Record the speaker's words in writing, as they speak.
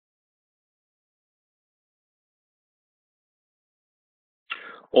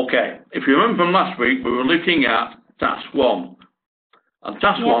Okay, if you remember from last week, we were looking at task 1. And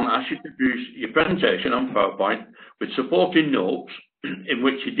task 1 asks you to produce your presentation on PowerPoint with supporting notes in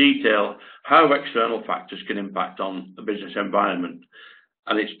which you detail how external factors can impact on the business environment.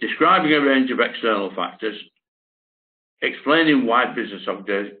 And it's describing a range of external factors, explaining why business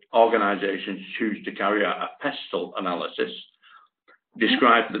organisations choose to carry out a pestle analysis,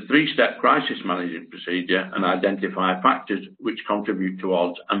 describe the 3-step crisis management procedure, and identify factors which contribute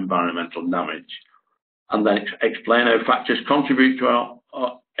towards environmental damage. And then explain how factors contribute to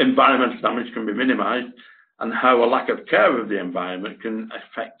our environmental damage can be minimised, and how a lack of care of the environment can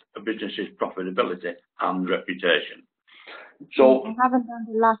affect a business's profitability and reputation. So I haven't done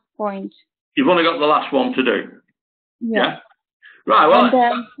the last point. You've only got the last one to do. Yeah. Right. Well, and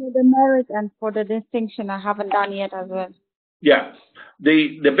then for the merit and for the distinction, I haven't done yet as well. Yeah.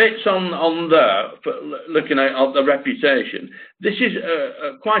 The bits on there, for looking at the reputation, this is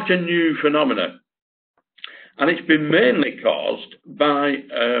quite a new phenomenon. And it's been mainly caused by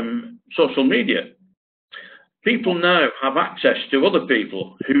social media. People now have access to other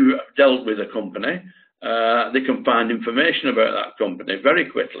people who have dealt with a company. They can find information about that company very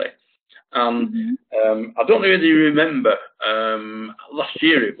quickly. And I don't know whether you remember, last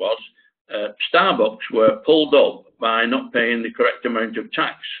year it was, Starbucks were pulled up by not paying the correct amount of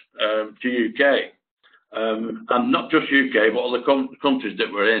tax to UK. And not just UK, but other countries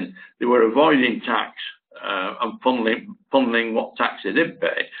that we're in. They were avoiding tax and funneling what tax they did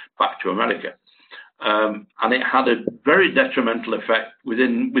pay back to America. And it had a very detrimental effect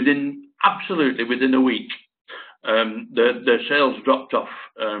absolutely within a week. The sales dropped off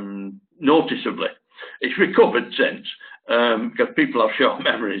noticeably. It's recovered since because people have short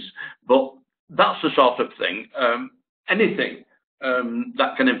memories, but that's the sort of thing. Anything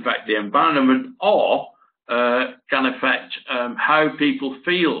that can affect the environment or can affect how people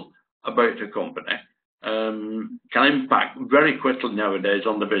feel about a company can impact very quickly nowadays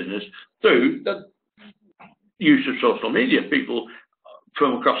on the business through the use of social media. People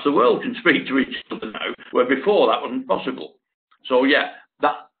from across the world can speak to each other now, where before that wasn't possible. So yeah,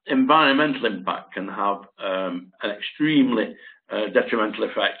 that environmental impact can have an extremely detrimental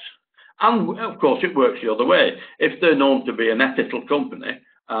effect. And of course it works the other way. If they're known to be an ethical company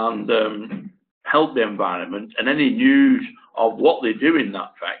and help the environment, and any news of what they do in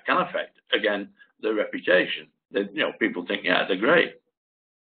that fact can affect, again, their reputation. People think, yeah, they're great.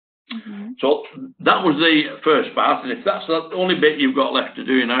 So that was the first part, and if that's the only bit you've got left to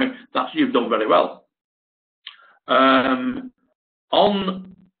do now, you've done very well. On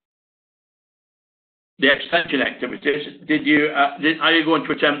the extension activities, are you going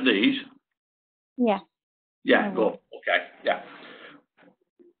to attempt these? Yeah. Yeah, go. Okay, yeah.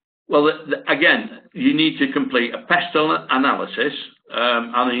 Well, again, you need to complete a pestle analysis.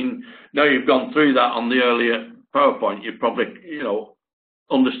 I mean, now you've gone through that on the earlier PowerPoint, you probably,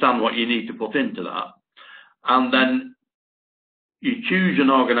 understand what you need to put into that. And then you choose an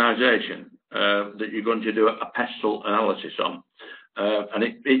organisation that you're going to do a pestle analysis on. And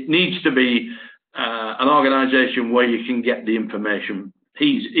it needs to be an organisation where you can get the information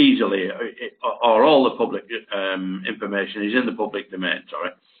easily, or all the public information is in the public domain,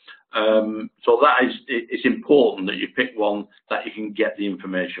 sorry. So it's important that you pick one that you can get the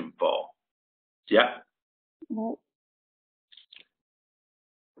information for. Yeah?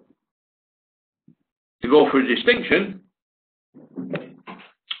 To go for a distinction,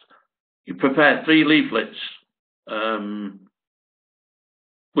 you prepare 3 leaflets,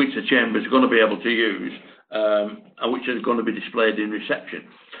 which the chamber is going to be able to use, and which is going to be displayed in reception.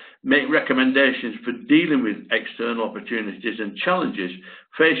 Make recommendations for dealing with external opportunities and challenges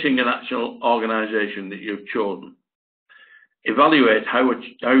facing an actual organisation that you've chosen. Evaluate how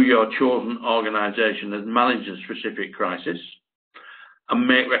your chosen organisation has managed a specific crisis, and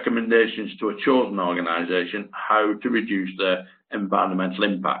make recommendations to a chosen organisation how to reduce their environmental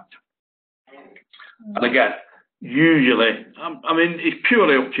impact. And again, usually, I mean, it's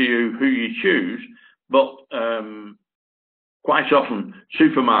purely up to you who you choose, but quite often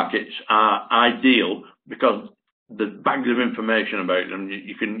supermarkets are ideal because there's bags of information about them.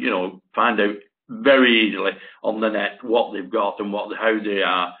 You can, find out very easily on the net what they've got and how they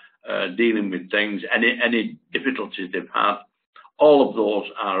are dealing with things, any difficulties they've had. All of those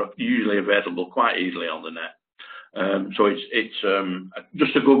are usually available quite easily on the net. So it's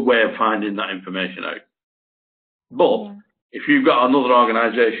just a good way of finding that information out. But if you've got another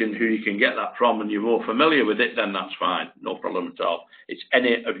organisation who you can get that from and you're more familiar with it, then that's fine. No problem at all. It's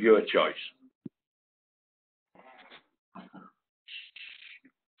any of your choice.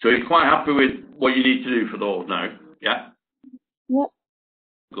 So you're quite happy with what you need to do for those now, yeah? Yep.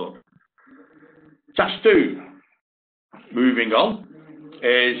 Good. Task 2, moving on,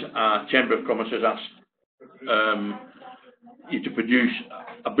 is our Chamber of Commerce has asked you to produce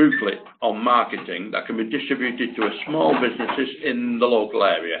a booklet on marketing that can be distributed to small businesses in the local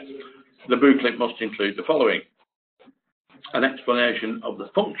area. The booklet must include the following: an explanation of the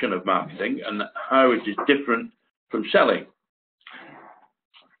function of marketing and how it is different from selling.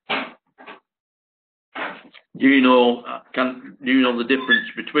 Do you know the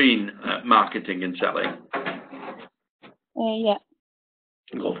difference between marketing and selling? Yeah.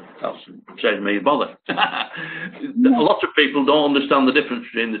 Good. That saves me a bother. A lot of people don't understand the difference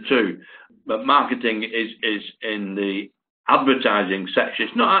between the two, but marketing is in the advertising section.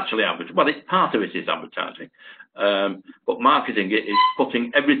 It's not actually advertising. Well, part of it is advertising, but marketing is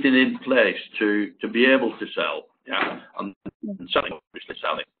putting everything in place to be able to sell. Yeah, and selling, obviously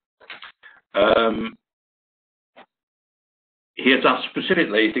selling. He has asked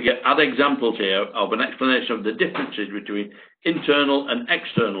specifically to add examples here of an explanation of the differences between internal and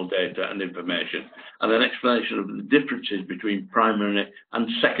external data and information, and an explanation of the differences between primary and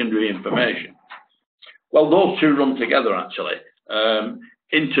secondary information. Well, those two run together, actually.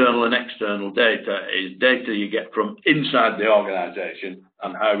 Internal and external data is data you get from inside the organisation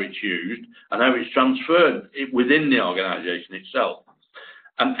and how it's used and how it's transferred within the organisation itself.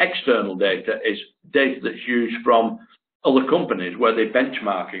 And external data is data that's used from other companies, where they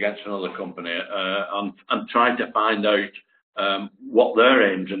benchmark against another company and try to find out what their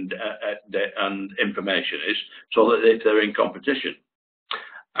aims and information is, so that if they're in competition.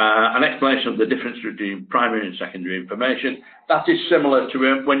 An explanation of the difference between primary and secondary information. That is similar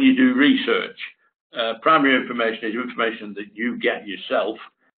to when you do research. Primary information is information that you get yourself,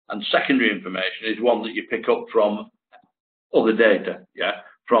 and secondary information is one that you pick up from other data, yeah,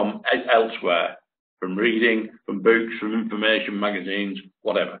 from elsewhere. From reading, from books, from information, magazines,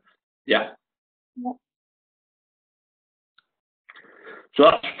 whatever. Yeah? Yeah. So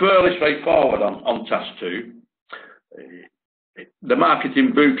that's fairly straightforward on task 2. The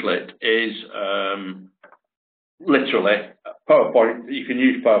marketing booklet is literally PowerPoint. You can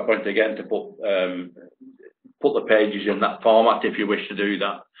use PowerPoint again to put the pages in that format if you wish to do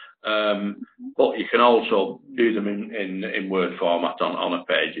that. But you can also do them in Word format on a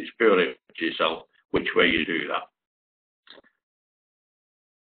page. It's purely up to yourself which way you do that.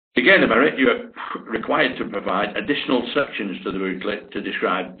 To gain a merit, you are required to provide additional sections to the booklet to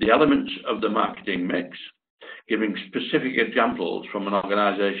describe the elements of the marketing mix, giving specific examples from an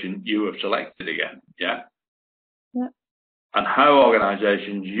organisation you have selected again, yeah? Yeah. And how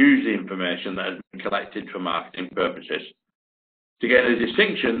organisations use the information that has been collected for marketing purposes. To get a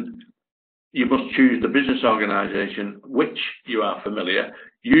distinction, you must choose the business organisation which you are familiar.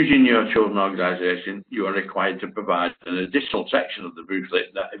 Using your chosen organisation, you are required to provide an additional section of the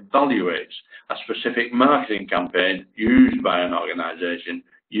booklet that evaluates a specific marketing campaign used by an organisation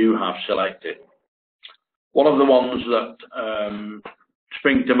you have selected. One of the ones that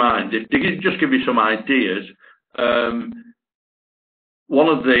spring to mind, to just give you some ideas, one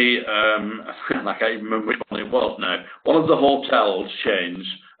of the, I can't even remember which one it was now, one of the hotels chains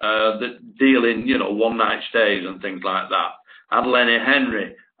that deal in, one night stays and things like that, had Lenny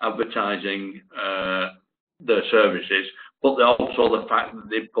Henry advertising their services, but also the fact that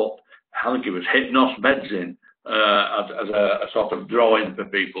they put, I think it was Hypnos beds in as a sort of drawing for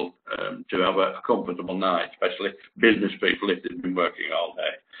people to have a comfortable night, especially business people if they've been working all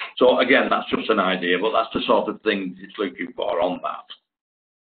day. So again, that's just an idea, but that's the sort of thing it's looking for on that.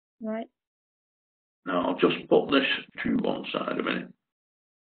 Right. Now I'll just put this to one side a minute.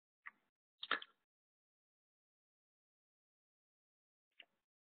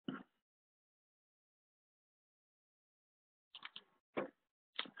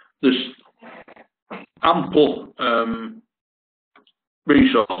 There's ample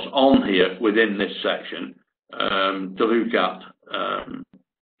resource on here within this section to look at,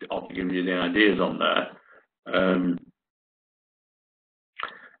 or to give you the ideas on there.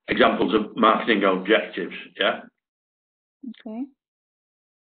 Examples of marketing objectives, yeah? Okay.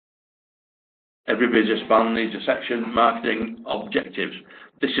 Every business plan needs a section, marketing objectives.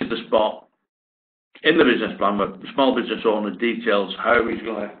 This is the spot in the business plan where the small business owner details how he's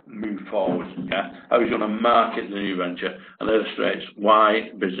going to move forward, yeah? How he's going to market the new venture, and illustrates why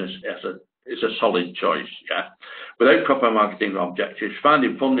business is a solid choice, yeah? Without proper marketing objectives,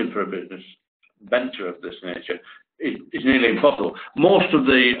 finding funding for a business venture of this nature is nearly impossible. Most of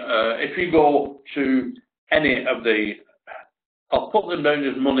the, if you go to any of the, I'll put them down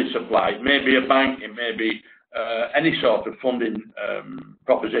as money supply, it may be a bank, it may be any sort of funding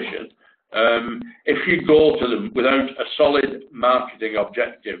proposition. If you go to them without a solid marketing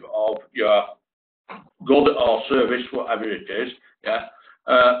objective of your good or service, whatever it is, yeah,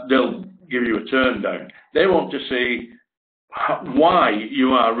 they'll give you a turn down. They want to see why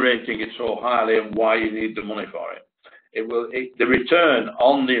you are rating it so highly and why you need the money for it. The return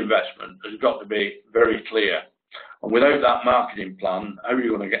on the investment has got to be very clear. And without that marketing plan, how are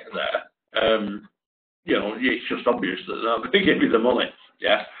you going to get there? You know, it's just obvious that they're not going to give you the money.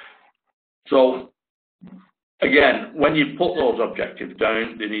 Yeah. So again, when you put those objectives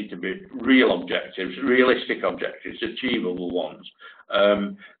down, they need to be real objectives, realistic objectives, achievable ones.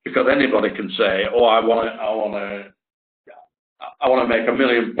 Because anybody can say, "Oh, I want to make £1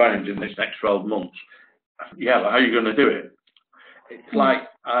 million in this next 12 months." Yeah, but how are you going to do it? It's like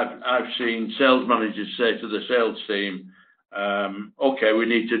I've seen sales managers say to the sales team, "Okay, we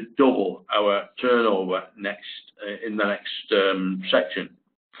need to double our turnover in the next section."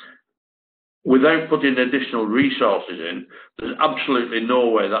 Without putting additional resources in, there's absolutely no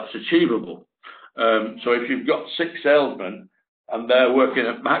way that's achievable. So if you've got 6 salesmen and they're working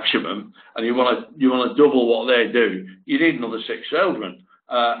at maximum, and you want to double what they do, you need another 6 salesmen,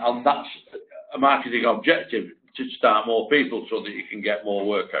 and that's a marketing objective, to start more people so that you can get more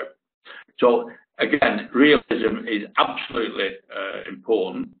work out. So again, realism is absolutely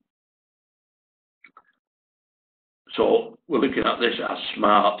important. So we're looking at this as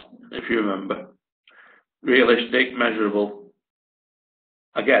SMART, if you remember. Realistic, measurable.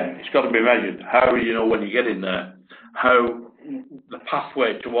 Again, it's got to be measured. How you know when you get in there? How the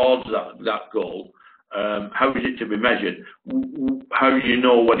pathway towards that goal, how is it to be measured? How do you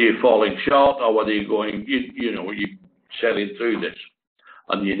know whether you're falling short or whether you're going, you know, you're sailing through this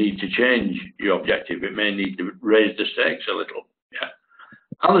and you need to change your objective? It may need to raise the stakes a little, yeah.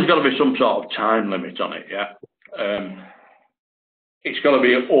 And there's got to be some sort of time limit on it, yeah. It's got to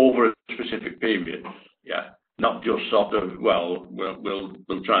be over a specific period, yeah. Not just sort of, well,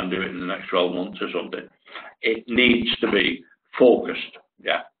 we'll try and do it in the next 12 months or something. It needs to be focused,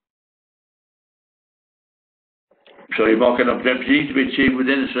 yeah. So your market objectives need to be achieved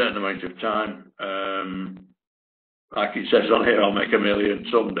within a certain amount of time. Like it says on here, I'll make $1 million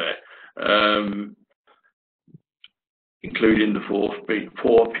someday, including the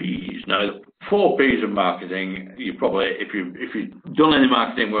 4 P's. Now, the 4 P's of marketing, you probably, if you've done any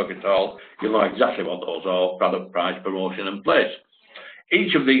marketing work at all, you'll know exactly what those are: product, price, promotion, and place.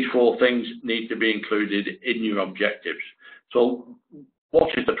 Each of these 4 things need to be included in your objectives. So,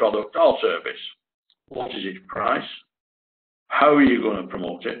 what is the product or service? What is its price? How are you going to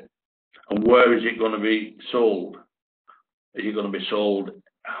promote it? And where is it going to be sold? Is it going to be sold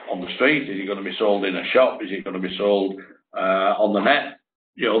on the street? Is it going to be sold in a shop? Is it going to be sold on the net?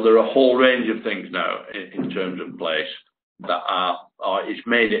 You know, there are a whole range of things now in terms of place that it's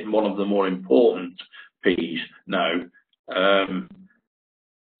made it one of the more important P's now.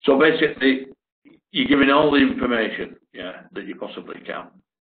 So basically, you're giving all the information, yeah, that you possibly can.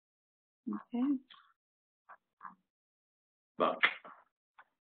 Okay. But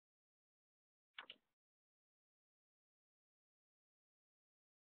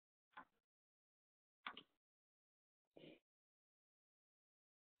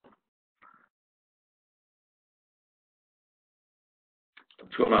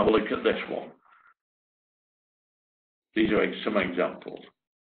let's go and have a look at this one. These are some examples.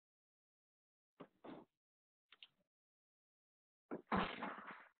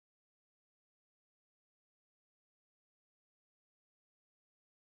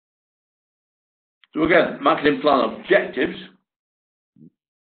 So again, marketing plan objectives.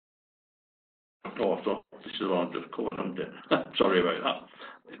 Oh, I thought this is the one I just covered, haven't it? Sorry about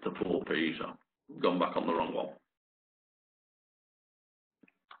that. It's the 4 P's. I've gone back on the wrong one.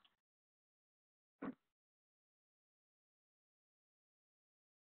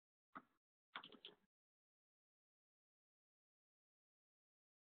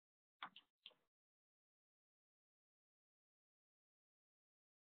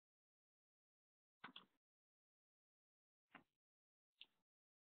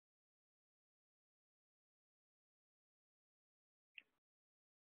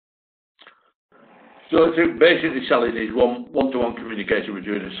 So basically selling is one-to-one communication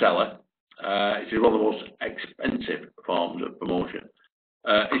between a seller. It is one of the most expensive forms of promotion.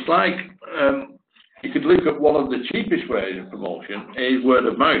 It's like you could look at one of the cheapest ways of promotion is word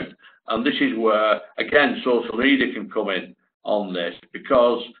of mouth. And this is where, again, social media can come in on this,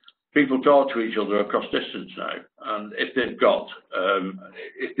 because people talk to each other across distance now. And if they've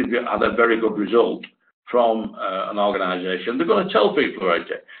had a very good result from an organisation, they're going to tell people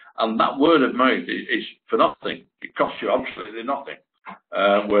about it. And that word of mouth is for nothing. It costs you absolutely nothing.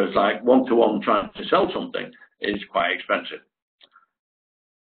 whereas like one-to-one trying to sell something is quite expensive.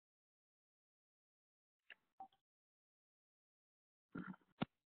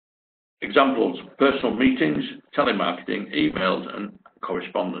 Examples: personal meetings, telemarketing, emails, and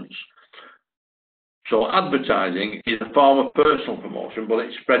correspondence. So advertising is a form of personal promotion, but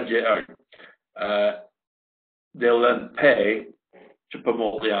it spreads it out. They'll then pay to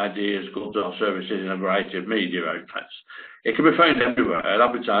promote the ideas, goods or services in a variety of media outlets. It can be found everywhere.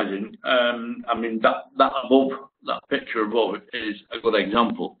 Advertising, I mean, that picture above is a good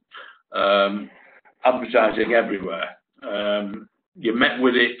example. Advertising everywhere. You met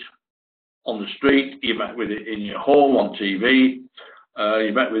with it on the street, you met with it in your home, on TV,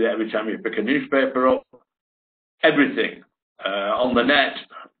 you met with it every time you pick a newspaper up, everything. On the net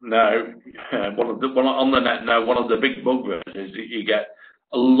now, one of the big bugbears is that you get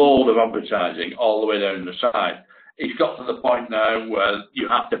a load of advertising all the way down the side. It's got to the point now where you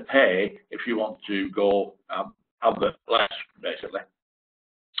have to pay if you want to go advert less, basically.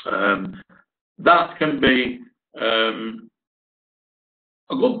 That can be a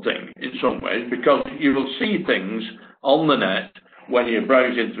good thing in some ways, because you will see things on the net when you're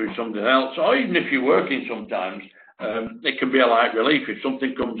browsing through something else, or even if you're working sometimes. It can be a light relief if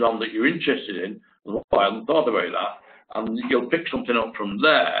something comes on that you're interested in. Oh, I hadn't thought about that, and you'll pick something up from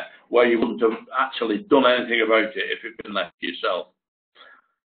there where you wouldn't have actually done anything about it if it'd been left to yourself.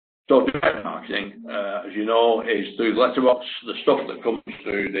 So direct marketing, as you know, is through the letterbox, the stuff that comes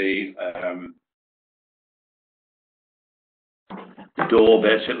through the door,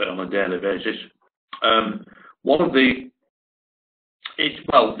 basically, on a daily basis.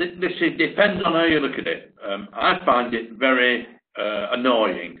 This depends on how you look at it. I find it very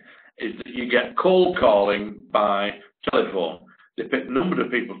annoying is that you get cold calling by telephone. They pick a number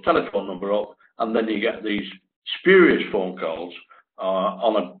of people's telephone number up, and then you get these spurious phone calls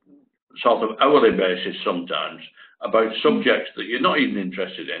on a sort of hourly basis sometimes about subjects that you're not even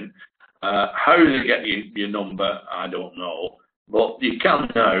interested in. How they get your number, I don't know, but you can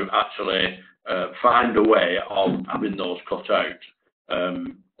now actually find a way of having those cut out.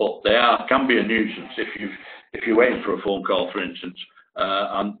 But they can be a nuisance if you're waiting for a phone call, for instance,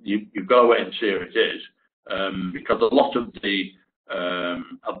 and you've got to wait and see who it is, because a lot of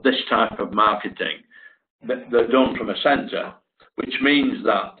this type of marketing, they're done from a centre, which means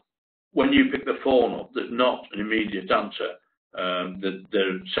that when you pick the phone up, there's not an immediate answer.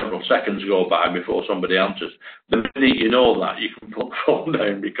 There several seconds go by before somebody answers. The minute you know that, you can put the phone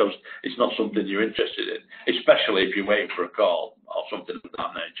down because it's not something you're interested in, especially if you're waiting for a call or something of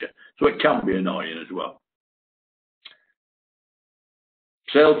that nature. So it can be annoying as well.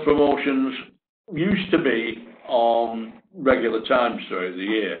 Sales promotions used to be on regular times throughout the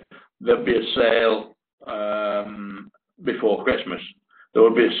year. There'd be a sale before Christmas. There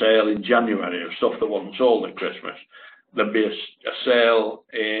would be a sale in January of stuff that wasn't sold at Christmas. There'd be a sale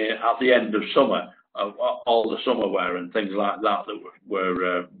at the end of summer of all the summer wear and things like that that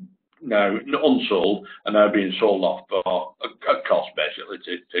were now unsold and now being sold off for a cost, basically,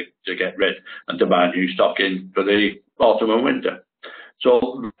 to get rid and to buy new stock in for the autumn and winter.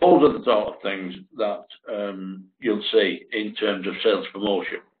 So those are the sort of things that you'll see in terms of sales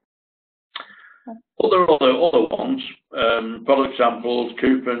promotion. Other ones, product samples,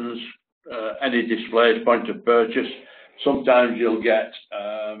 coupons, any displays, point of purchase. Sometimes you'll get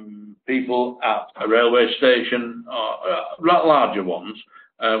people at a railway station, or larger ones,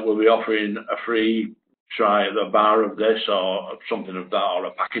 will be offering a free try of a bar of this or something of that, or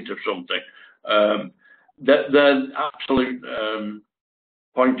a packet of something. They're absolute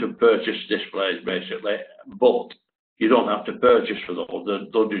point of purchase displays, basically, but you don't have to purchase for those.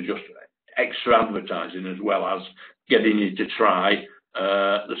 They'll do just extra advertising as well as getting you to try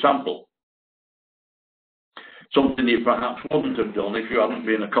the sample. Something you perhaps wouldn't have done if you hadn't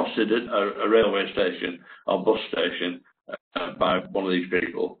been accosted at a railway station or bus station by one of these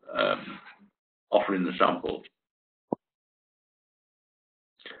people offering the samples.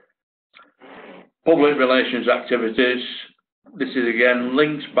 Public relations activities. This is again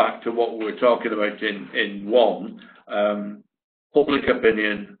links back to what we were talking about in one. Public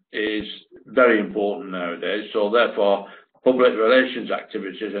opinion is very important nowadays, so therefore public relations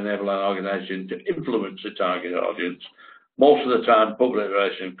activities enable an organisation to influence the target audience. Most of the time, public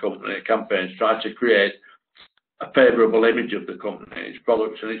relations company campaigns try to create a favourable image of the company, its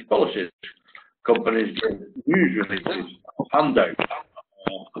products and its policies. Companies give news releases, handouts,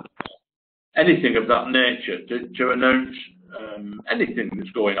 anything of that nature to announce anything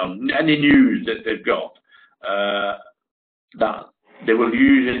that's going on, any news that they've got, that they will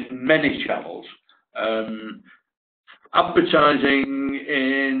use in many channels. advertising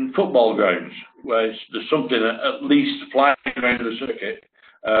in football grounds, where there's something at least flying around the circuit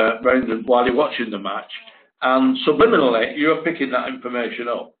while you're watching the match, and subliminally you're picking that information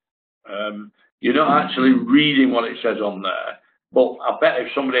up. You're not actually reading what it says on there, but I bet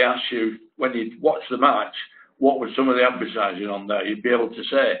if somebody asks you when you watch the match, what was some of the advertising on there, you'd be able to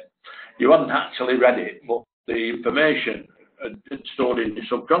say. You hadn't actually read it, but the information had stored in your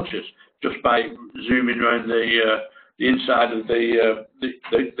subconscious just by zooming around the inside of the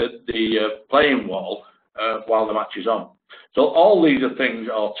playing wall while the match is on. So all these are things,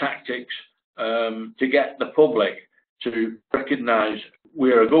 are tactics to get the public to recognise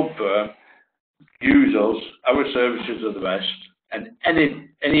we're a good firm, use us, our services are the best, and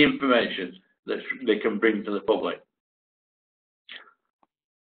any information that they can bring to the public.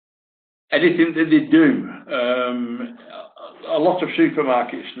 Anything that they do, a lot of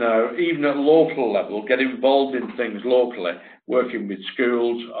supermarkets now, even at local level, get involved in things locally, working with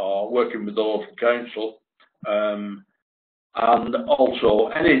schools or working with the local council, and also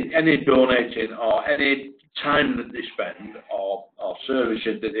any donating or any time that they spend or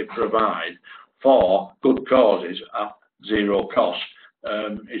services that they provide for good causes at zero cost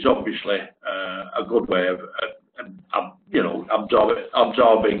is obviously a good way of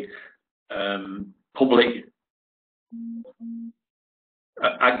absorbing public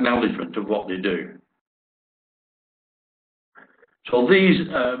acknowledgement of what they do. So these,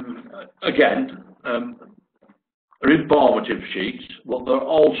 again, are informative sheets, but they're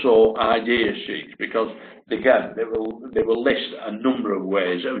also idea sheets, because again they will list a number of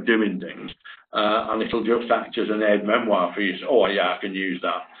ways of doing things, and it'll just act as an aid memoir for you. So, oh yeah, I can use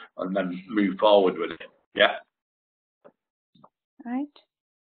that, and then move forward with it. Yeah. Right.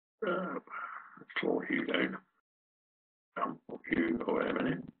 Slow you down. You go wait a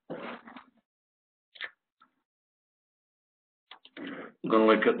minute. I'm going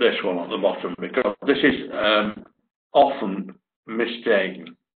to look at this one at the bottom, because this is often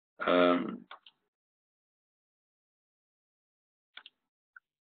mistaken.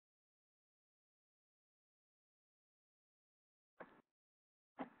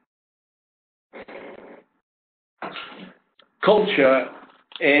 Culture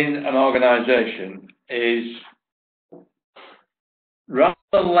in an organisation is rather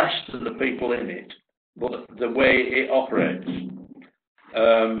less than the people in it, but the way it operates,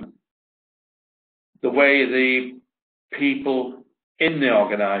 the way the people in the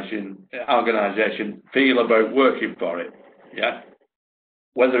organisation feel about working for it. Yeah,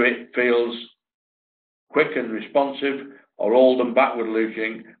 whether it feels quick and responsive, or old and backward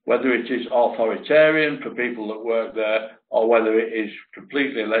looking, whether it is authoritarian for people that work there, or whether it is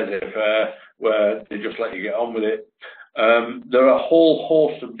completely laissez-faire, where they just let you get on with it. There are a whole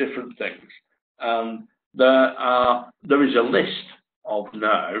host of different things, and there is a list of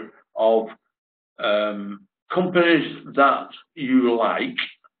now of companies that you like,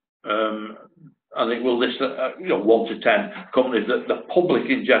 and it will list 1 to 10 companies that the public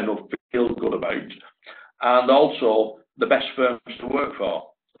in general feel good about, and also the best firms to work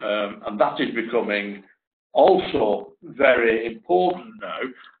for, and that is becoming also very important now,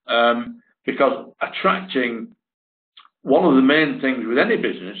 because attracting, one of the main things with any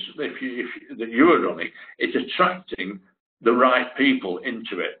business that you are running is attracting the right people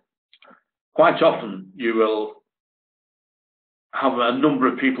into it. Quite often you will have a number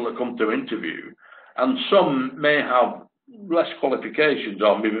of people that come to interview, and some may have less qualifications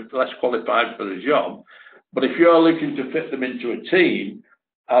or maybe less qualified for the job, but if you're looking to fit them into a team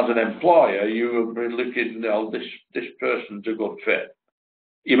as an employer, you will be looking, this person's a good fit.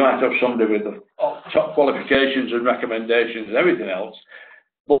 You might have somebody with the top qualifications and recommendations and everything else,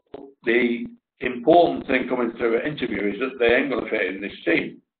 but the important thing coming through an interview is that they ain't going to fit in this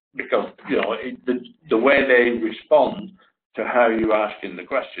team, because the way they respond to how you ask in the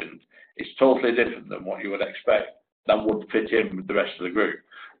questions is totally different than what you would expect that would fit in with the rest of the group.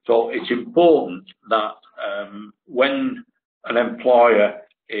 So it's important that when an employer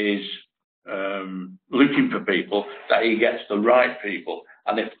is looking for people, that he gets the right people.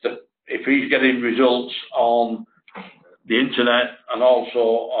 And if he's getting results on the internet and also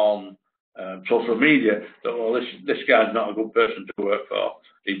on social media, that, well, this guy's not a good person to work for,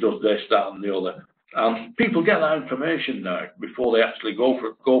 he does this, that, and the other. People get that information now before they actually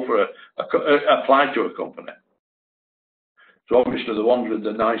apply to a company. So obviously the ones with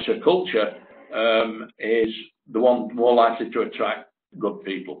the nicer culture is the one more likely to attract good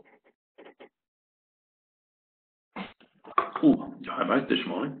people. Ooh, I'm out this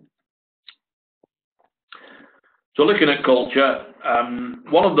morning. So looking at culture,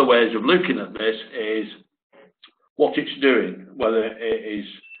 one of the ways of looking at this is, what it's doing, whether it is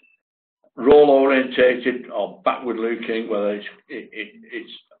role-orientated or backward-looking, whether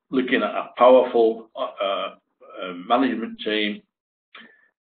it's looking at a powerful management team,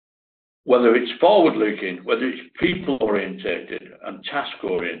 whether it's forward-looking, whether it's people-orientated and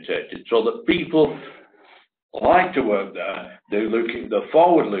task-orientated, so that people like to work there, they're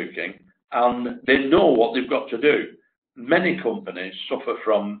forward-looking, and they know what they've got to do. Many companies suffer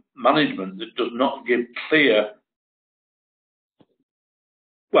from management that does not give clear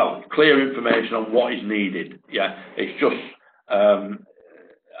information on what is needed. Yeah, it's just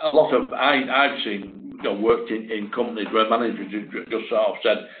a lot of I've seen, worked in companies where managers just sort of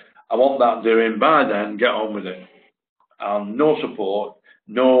said, "I want that doing by then, get on with it," and no support,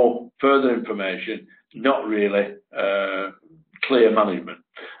 no further information, not really clear management.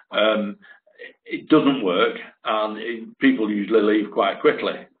 It doesn't work, and people usually leave quite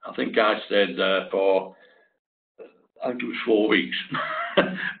quickly. I think I stayed there for, I think it was 4 weeks.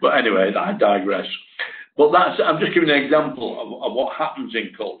 But anyway, I digress. But I'm just giving an example of what happens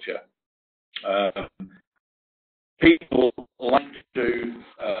in culture. People like to,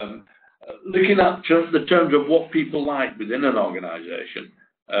 looking at the terms of what people like within an organisation,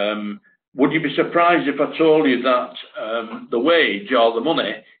 would you be surprised if I told you that the wage or the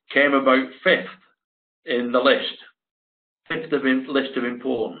money came about 5th in the list, 5th list of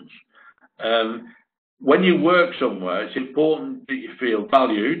importance? When you work somewhere, it's important that you feel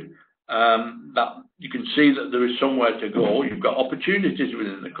valued, that you can see that there is somewhere to go, you've got opportunities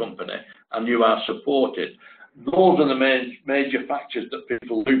within the company, and you are supported. Those are the major factors that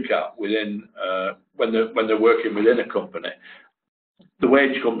people look at within when they're working within a company. The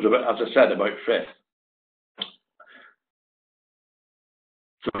wage comes about, as I said, about 5th.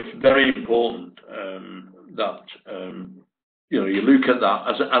 So it's very important that you look at that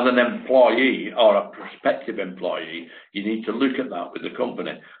as an employee or a prospective employee. You need to look at that with the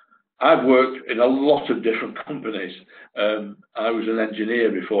company. I've worked in a lot of different companies. I was an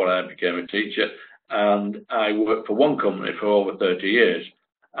engineer before I became a teacher, and I worked for one company for over 30 years.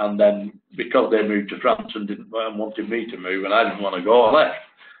 And then, because they moved to France and wanted me to move, and I didn't want to go, I left.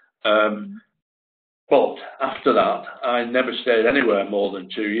 But after that, I never stayed anywhere more than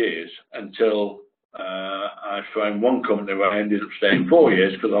 2 years until I found one company where I ended up staying 4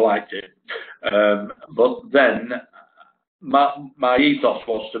 years because I liked it. But then my ethos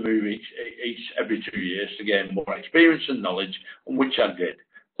was to move every 2 years to gain more experience and knowledge, which I did.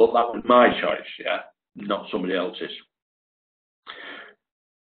 But that was my choice, yeah, not somebody else's.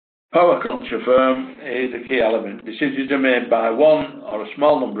 Power culture firm is a key element. Decisions are made by one or a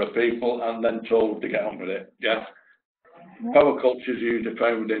small number of people and then told to get on with it. Yeah. Power culture is usually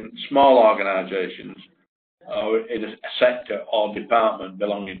found within small organisations or in a sector or department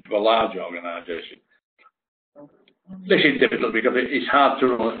belonging to a large organisation. This is difficult because it's hard to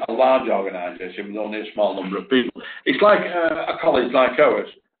run a large organisation with only a small number of people. It's like a college like ours.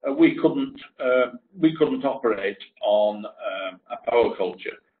 We couldn't operate on a power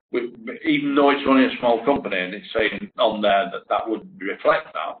culture. Even though it's only a small company and it's saying on there that would reflect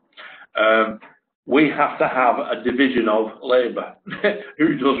that, we have to have a division of labour.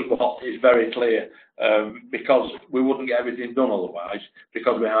 Who does what is very clear, because we wouldn't get everything done otherwise,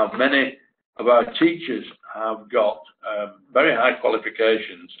 because we have many of our teachers have got very high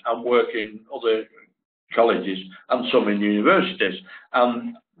qualifications and work in other colleges and some in universities,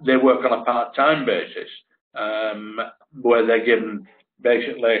 and they work on a part-time basis, where they're given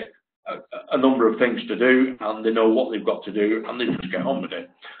basically a number of things to do, and they know what they've got to do, and they just get on with it.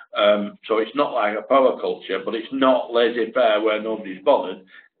 So it's not like a power culture, but it's not laissez-faire where nobody's bothered.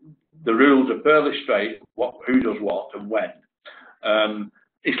 The rules are fairly straight, who does what and when.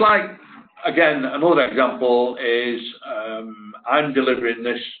 It's like, again, another example is I'm delivering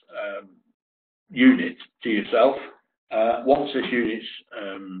this unit to yourself. Once this unit's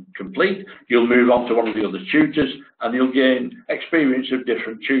complete, you'll move on to one of the other tutors, and you'll gain experience of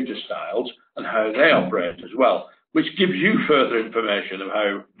different tutor styles and how they operate as well, which gives you further information of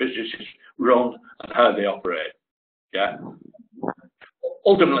how businesses run and how they operate. Yeah.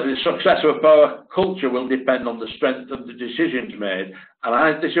 Ultimately, the success of a power culture will depend on the strength of the decisions made.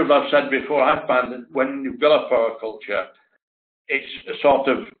 And this is what I've said before. I find that when you've got a power culture, it's a sort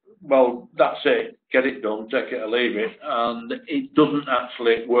of, well, that's it, get it done, take it or leave it, and it doesn't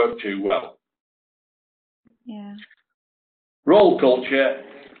actually work too well. Yeah. Role culture,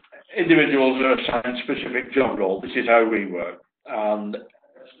 individuals are assigned specific job role. This is how we work. And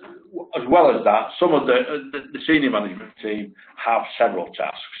as well as that, some of the senior management team have several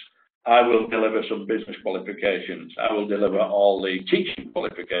tasks. I will deliver some business qualifications. I will deliver all the teaching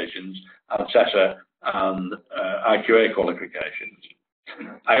qualifications, etc. and IQA qualifications.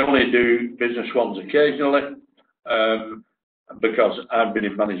 I only do business ones occasionally because I've been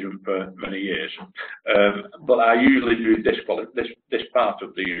in management for many years, but I usually do this part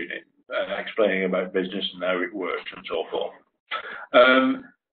of the unit, explaining about business and how it works and so forth.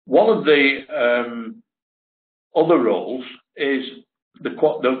 One of the other roles is the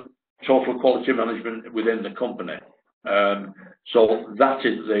total quality management within the company. So that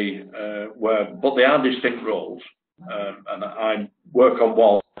is but they are distinct roles, and I work on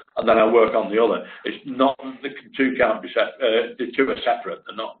one and then I work on the other. It's not, the two can't be the two are separate,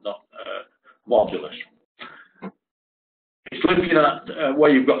 they're not modulus. It's looking at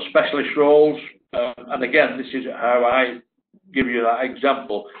where you've got specialist roles, and again, this is how I give you that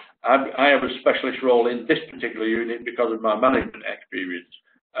example. I have a specialist role in this particular unit because of my management experience.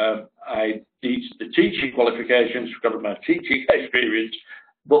 I teach the teaching qualifications because of my teaching experience,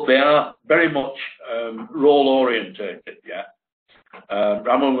 but they are very much role orientated. Yeah,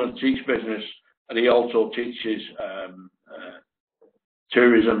 Ramon will teach business, and he also teaches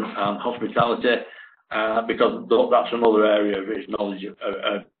tourism and hospitality because that's another area of his knowledge,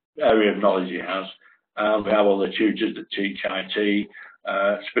 area of knowledge he has. And we have other tutors that teach IT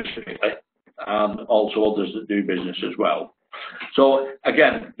specifically, and also others that do business as well. So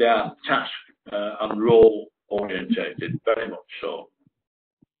again, they are task and role orientated, very much so.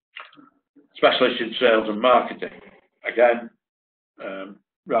 Specialist in sales and marketing. Again,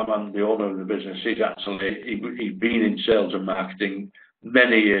 Raman, the owner of the business, he's been in sales and marketing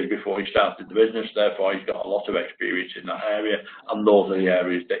many years before he started the business. Therefore, he's got a lot of experience in that area, and those are the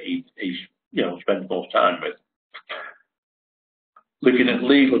areas that he's spends most time with. Looking at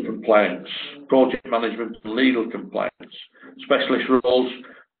legal compliance, project management and legal compliance. Specialist roles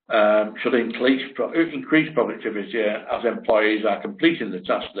should increase productivity as employees are completing the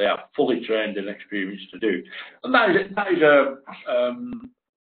tasks they are fully trained and experienced to do. And that is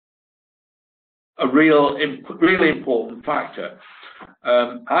a really important factor.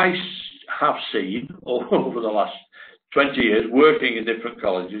 I have seen over the last 20 years working in different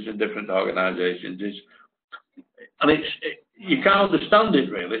colleges and different organisations, you can't understand it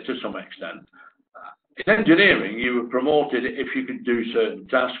really to some extent. In engineering, you were promoted if you could do certain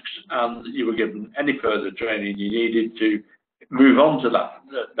tasks, and you were given any further training you needed to move on to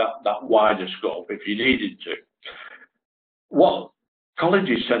that wider scope if you needed to. What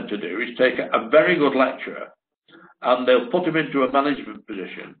colleges tend to do is take a very good lecturer and they'll put him into a management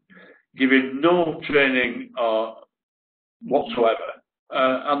position, give him no training whatsoever,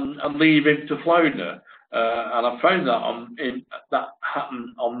 and leave him to flounder. And I've found that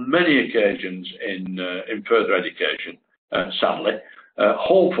happen on many occasions in further education, sadly.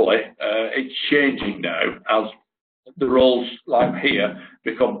 Hopefully, it's changing now as the roles like here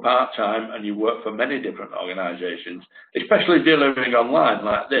become part-time and you work for many different organisations, especially delivering online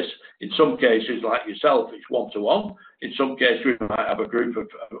like this. In some cases, like yourself, it's one-to-one. In some cases, we might have a group of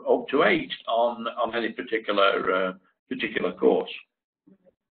up to 8 on any particular course.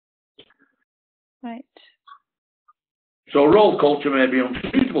 Right. So role culture may be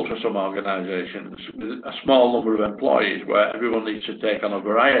unsuitable for some organisations with a small number of employees where everyone needs to take on a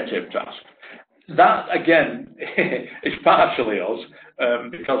variety of tasks. That, again, is partially us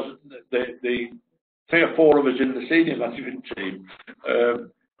because the 3 or 4 of us in the senior management team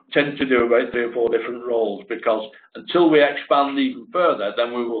tend to do about 3 or 4 different roles, because until we expand even further,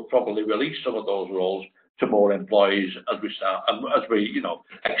 then we will probably release some of those roles to more employees as we start, as we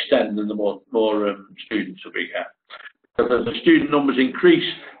extend and the more students that we get. Because as the student numbers increase,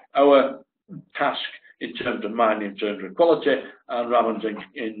 our task in terms of mine, in terms of quality, and Ramon's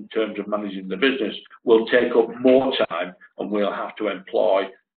in terms of managing the business, will take up more time, and we'll have to employ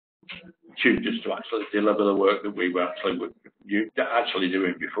tutors to actually deliver the work that we were actually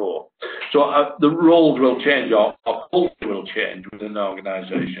doing before. So the roles will change, or culture will change within the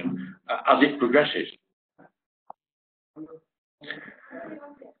organisation as it progresses.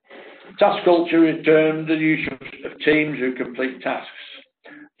 Task culture is termed the use of teams who complete tasks.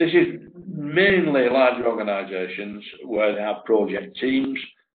 This is mainly larger organisations where they have project teams.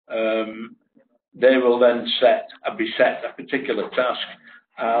 They will then be set a particular task,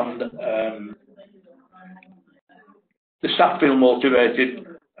 and the staff feel motivated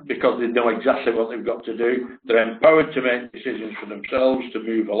because they know exactly what they've got to do. They're empowered to make decisions for themselves, to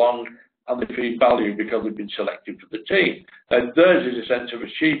move along, and they feel valued because they've been selected for the team. And theirs is a sense of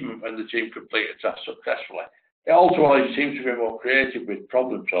achievement when the team complete a task successfully. It also allows teams to be more creative with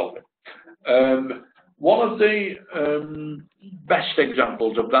problem solving. One of the best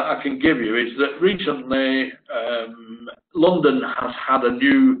examples of that I can give you is that recently London has had a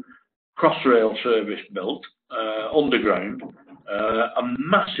new cross-rail service built underground, a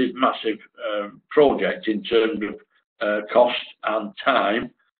massive project in terms of cost and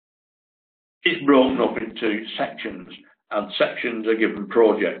time. It's broken up into sections, and sections are given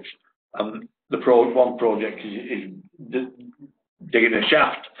projects. And one project is digging a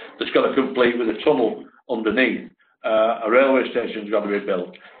shaft that's got to complete with a tunnel underneath. A railway station's got to be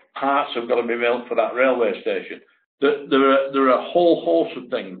built. Parts have got to be built for that railway station. There are a whole host of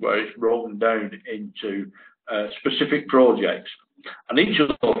things where it's broken down into specific projects, and each of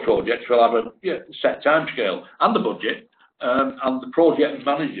those projects will have a set timescale and the budget, and the project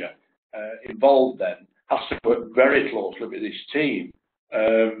manager involved then has to work very closely with his team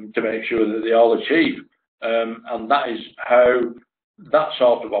to make sure that they all achieve, and that is how that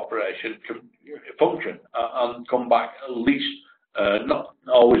sort of operation can function and come back at least not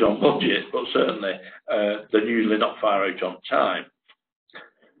always on budget, but certainly they're usually not far out on time.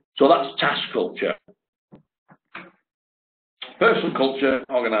 So that's task culture. Person culture,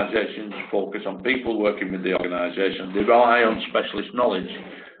 organisations focus on people working with the organisation. They rely on specialist knowledge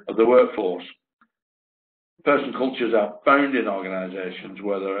of the workforce. Person cultures are found in organisations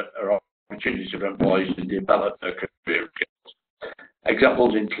where there are opportunities for employees to develop their career skills.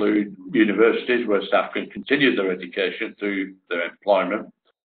 Examples include universities where staff can continue their education through their employment.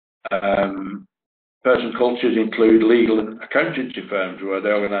 Person cultures include legal and accountancy firms where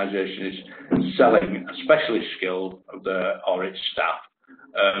the organisation is selling a specialist skill of or its staff.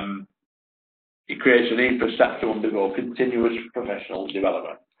 It creates a need for staff to undergo continuous professional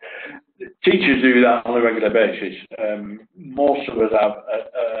development. Teachers do that on a regular basis. Most of us have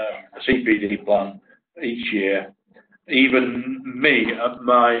a CPD plan each year. Even me, at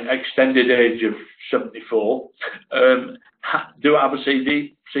my extended age of 74, do have a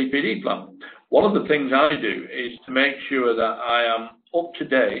CPD plan. One of the things I do is to make sure that I am up to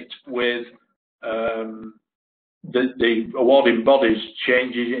date with the awarding bodies'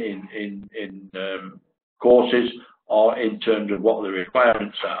 changes in courses or in terms of what the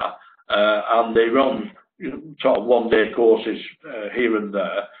requirements are, and they run sort of one-day courses here and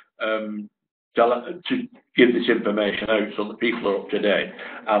there to give this information out so that people are up to date.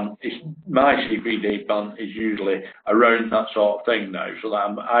 And my CPD plan is usually around that sort of thing now, so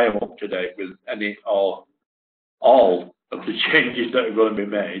that I am up to date with all of the changes that are going to be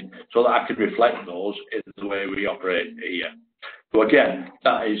made, so that I can reflect those in the way we operate here. So again,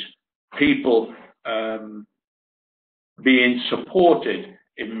 that is people being supported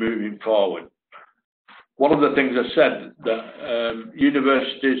in moving forward. One of the things I said, that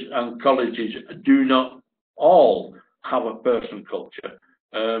universities and colleges do not all have a person culture,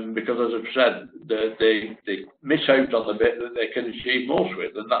 because as I've said, they miss out on the bit that they can achieve most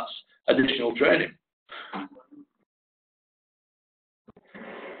with, and that's additional training.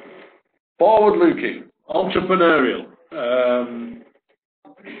 Forward-looking, entrepreneurial.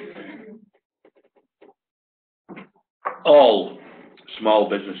 All small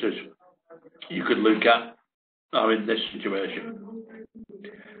businesses you could look at are in this situation.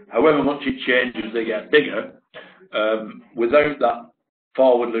 However much it changes, they get bigger. Without that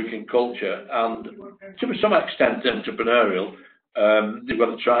forward-looking culture and to some extent entrepreneurial, they've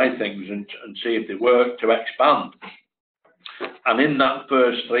got to try things and see if they work to expand. And in that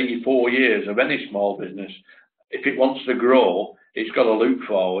first 3-4 years of any small business, if it wants to grow, it's got to look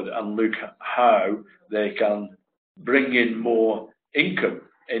forward and look at how they can bring in more income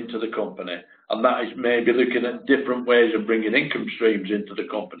into the company. And that is maybe looking at different ways of bringing income streams into the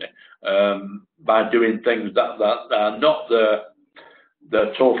company by doing things that are not the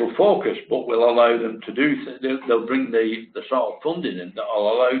total focus, but will allow them to do. They'll bring the sort of funding in that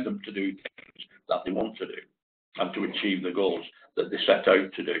will allow them to do things that they want to do and to achieve the goals that they set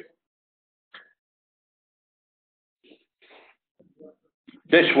out to do.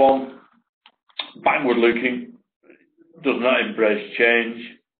 This one, backward looking, does not embrace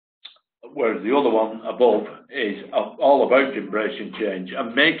change, whereas the other one above is all about embracing change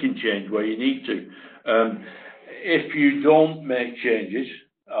and making change where you need to. If you don't make changes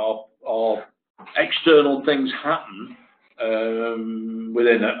or external things happen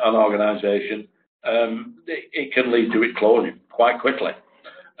within an organisation, it can lead to it closing quite quickly.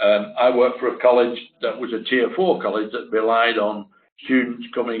 I worked for a college that was a Tier 4 college that relied on students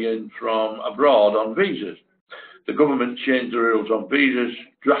coming in from abroad on visas. The government changed the rules on visas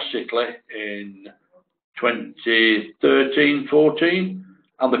drastically in 2013-14,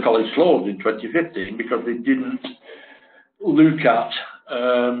 and the college closed in 2015 because they didn't look at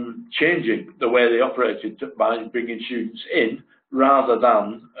changing the way they operated by bringing students in rather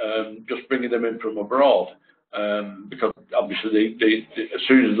than just bringing them in from abroad. Because obviously, as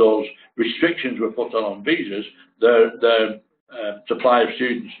soon as those restrictions were put on visas, the supply of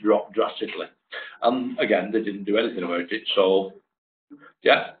students dropped drastically. And again, they didn't do anything about it. So,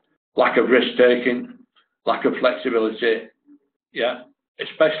 yeah, lack of risk-taking, lack of flexibility, yeah,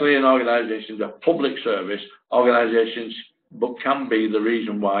 especially in organisations of public service, organisations but can be the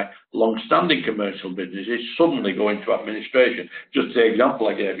reason why long-standing commercial businesses suddenly go into administration. Just the example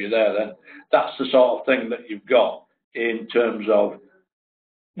I gave you there, then, that's the sort of thing that you've got in terms of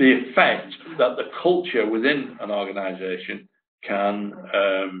the effect that the culture within an organisation can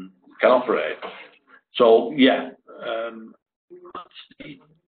operate. So, yeah, that's the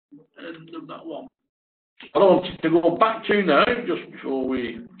end of that one. What I wanted to go back to now, just before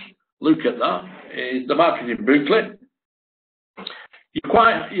we look at that, is the marketing booklet.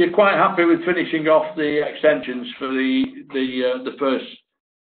 You're quite happy with finishing off the extensions for the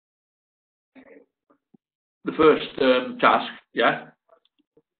first task, yeah?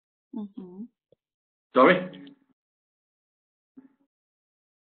 Mm-hmm. Sorry?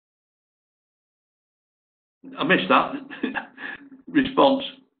 I missed that response.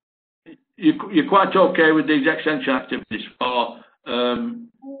 You're quite okay with these extension activities for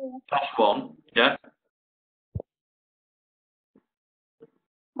task 1, yeah?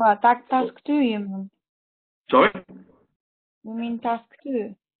 Well, task 2, you mean? Sorry? You mean task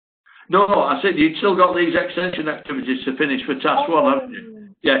 2? No, I said you'd still got these extension activities to finish for task 1, haven't you?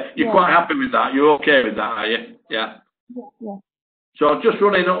 Yeah, you're quite happy with that. You're okay with that, are you? Yeah. Yeah. So I'm just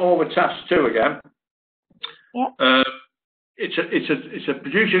running over task 2 again. Yeah. It's a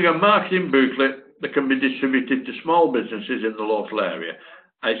producing a marketing booklet that can be distributed to small businesses in the local area.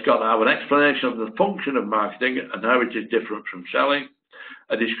 It's got to have an explanation of the function of marketing and how it is different from selling,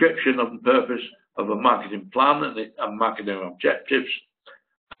 a description of the purpose of a marketing plan and marketing objectives.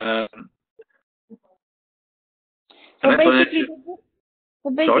 So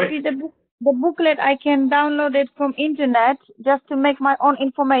basically, the booklet, I can download it from internet just to make my own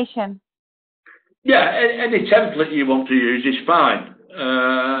information. Yeah, any template you want to use is fine.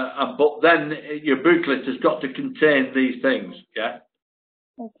 But then your booklet has got to contain these things, yeah?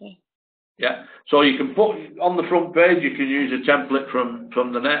 Okay. Yeah, so you can put on the front page, you can use a template from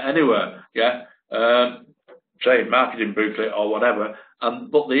the net anywhere, yeah? Say marketing booklet or whatever,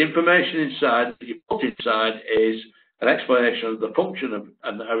 but the information inside that you put inside is an explanation of the function of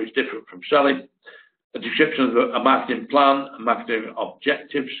and how it's different from selling, a description of a marketing plan and marketing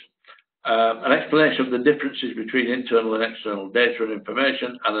objectives, an explanation of the differences between internal and external data and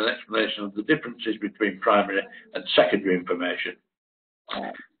information, and an explanation of the differences between primary and secondary information.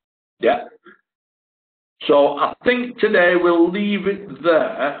 Yeah. So I think today we'll leave it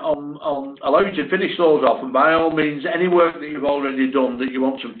there on allow you to finish those off, and by all means, any work that you've already done that you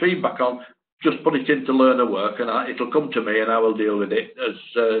want some feedback on, just put it into learner work, and it'll come to me, and I will deal with it as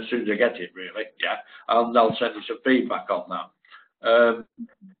soon as I get it. Really, yeah, and I'll send you some feedback on that.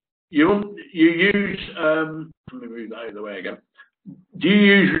 You use let me move that out of the way again. Do you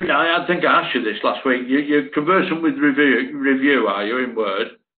use? I think I asked you this last week. You're conversant with review, are you, in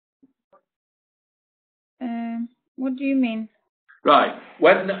Word? What do you mean? Right.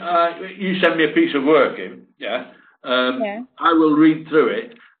 When you send me a piece of work in, yeah, I will read through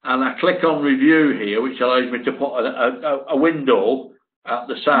it, and I click on review here, which allows me to put a window at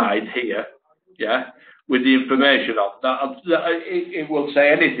the side here, yeah, with the information on that. It will say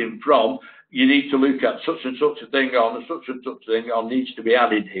anything from you need to look at such and such a thing on, such and such a thing, or needs to be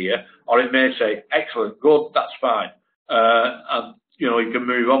added here, or it may say excellent, good, that's fine, and you can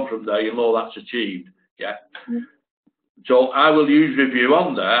move on from there. You know that's achieved, yeah. So I will use review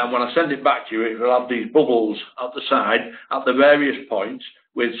on there, and when I send it back to you, it will have these bubbles at the side at the various points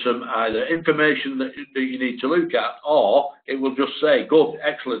with some either information that you need to look at, or it will just say good,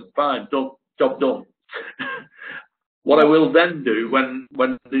 excellent, fine, done, job done. What I will then do when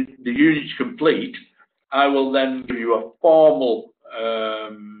the unit's complete, I will then give you a formal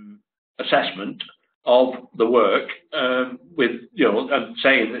assessment of the work with and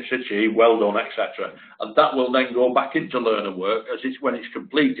saying that it's achieved, well done, etc. And that will then go back into learner work as when it's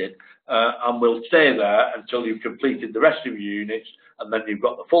completed, and will stay there until you've completed the rest of your units, and then you've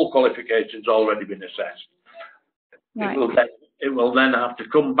got the full qualifications already been assessed. Right. It will then have to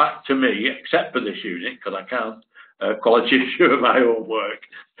come back to me, except for this unit, because I can't quality assure my own work.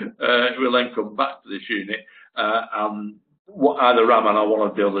 It will then come back to this unit, and either Raman or one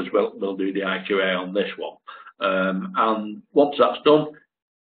of the others will do the IQA on this one. And once that's done,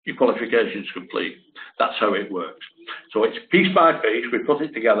 your qualification is complete. That's how it works. So it's piece by piece. We put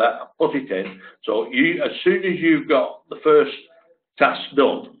it together and put it in. So as soon as you've got the first task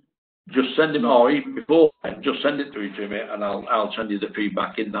done, just send him, or even before, just send it through to me, and I'll send you the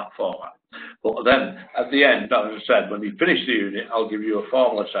feedback in that format. But then, at the end, as I said, when you finish the unit, I'll give you a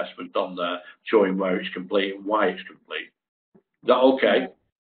formal assessment on there, showing where it's complete and why it's complete. Is that okay?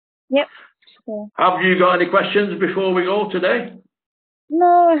 Yep. Sure. Have you got any questions before we go today?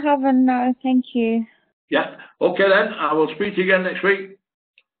 No, I haven't. No, thank you. Yeah. Okay then. I will speak to you again next week.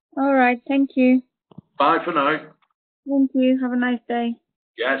 All right. Thank you. Bye for now. Thank you. Have a nice day.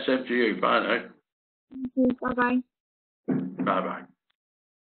 Yeah, same to you. Bye now. Thank you. Bye bye. Bye bye.